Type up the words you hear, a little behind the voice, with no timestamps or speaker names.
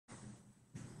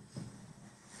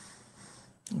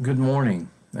Good morning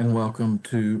and welcome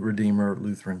to Redeemer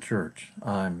Lutheran Church.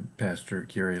 I'm Pastor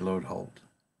Gary Lodeholt.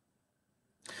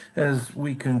 As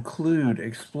we conclude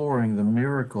exploring the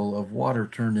miracle of water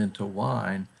turned into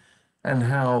wine and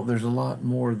how there's a lot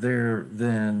more there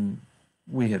than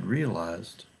we had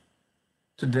realized,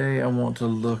 today I want to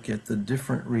look at the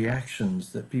different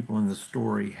reactions that people in the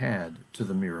story had to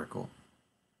the miracle.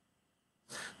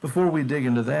 Before we dig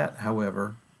into that,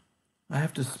 however, I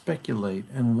have to speculate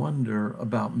and wonder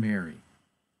about Mary.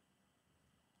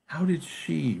 How did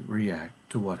she react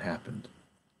to what happened?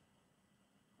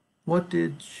 What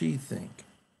did she think?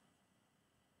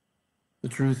 The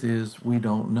truth is, we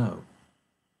don't know.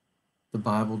 The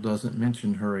Bible doesn't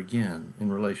mention her again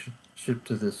in relationship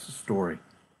to this story.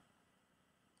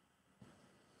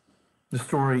 The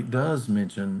story does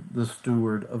mention the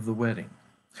steward of the wedding.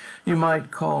 You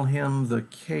might call him the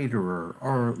caterer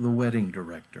or the wedding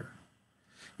director.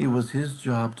 It was his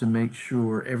job to make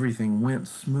sure everything went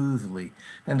smoothly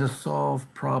and to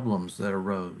solve problems that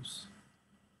arose.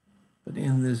 But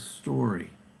in this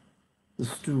story, the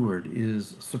steward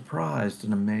is surprised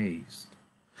and amazed.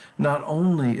 Not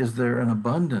only is there an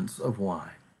abundance of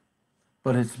wine,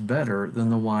 but it's better than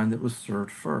the wine that was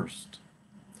served first.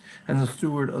 And the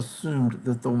steward assumed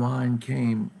that the wine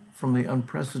came from the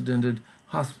unprecedented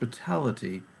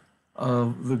hospitality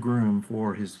of the groom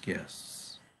for his guests.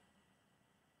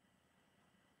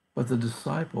 But the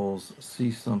disciples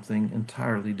see something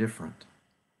entirely different.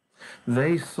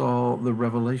 They saw the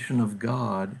revelation of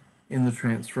God in the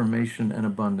transformation and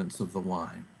abundance of the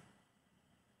wine.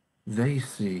 They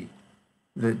see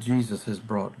that Jesus has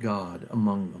brought God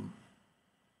among them.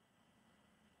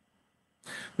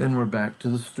 Then we're back to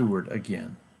the steward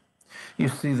again. You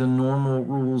see, the normal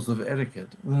rules of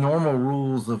etiquette, the normal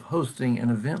rules of hosting an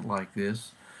event like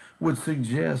this would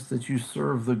suggest that you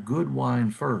serve the good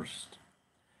wine first.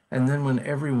 And then when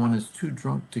everyone is too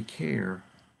drunk to care,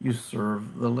 you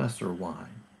serve the lesser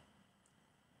wine.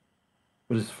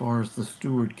 But as far as the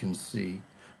steward can see,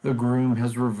 the groom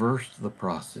has reversed the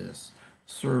process,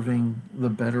 serving the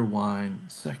better wine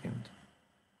second.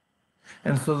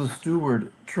 And so the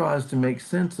steward tries to make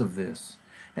sense of this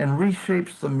and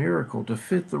reshapes the miracle to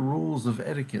fit the rules of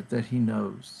etiquette that he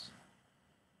knows.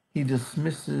 He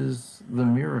dismisses the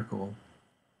miracle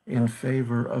in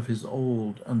favor of his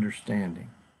old understanding.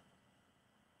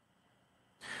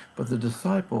 But the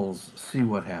disciples see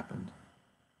what happened,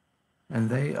 and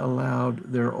they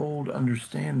allowed their old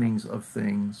understandings of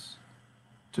things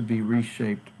to be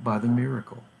reshaped by the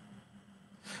miracle.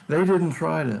 They didn't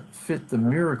try to fit the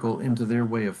miracle into their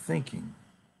way of thinking.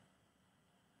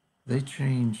 They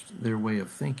changed their way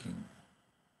of thinking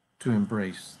to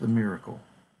embrace the miracle.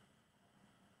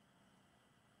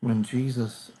 When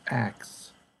Jesus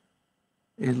acts,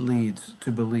 it leads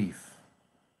to belief.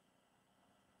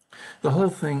 The whole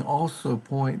thing also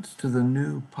points to the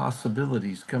new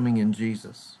possibilities coming in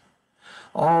Jesus.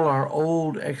 All our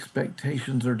old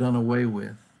expectations are done away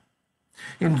with.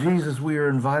 In Jesus, we are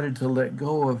invited to let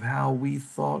go of how we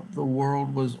thought the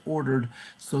world was ordered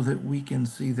so that we can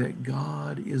see that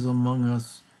God is among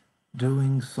us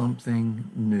doing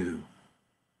something new.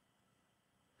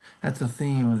 That's a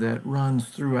theme that runs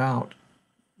throughout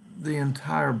the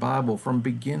entire Bible from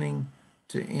beginning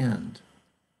to end.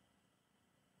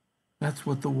 That's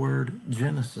what the word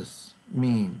Genesis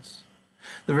means.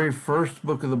 The very first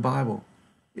book of the Bible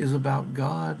is about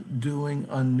God doing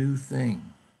a new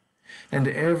thing. And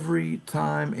every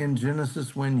time in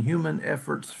Genesis when human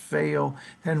efforts fail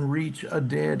and reach a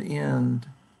dead end,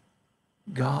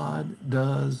 God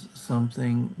does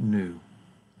something new.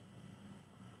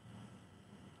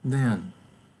 Then,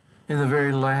 in the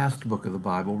very last book of the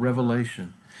Bible,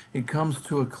 Revelation, it comes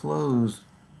to a close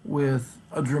with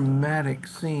a dramatic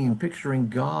scene picturing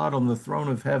God on the throne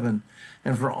of heaven.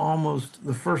 And for almost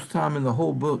the first time in the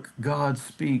whole book, God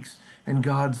speaks and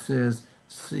God says,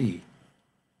 "See,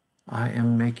 I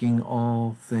am making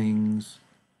all things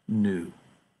new."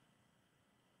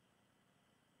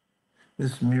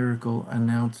 This miracle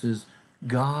announces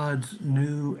God's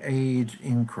new age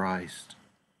in Christ,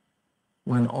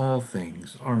 when all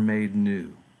things are made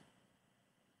new,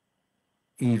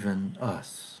 even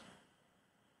us.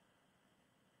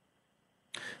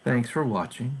 Thanks for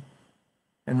watching,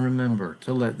 and remember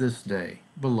to let this day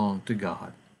belong to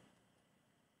God.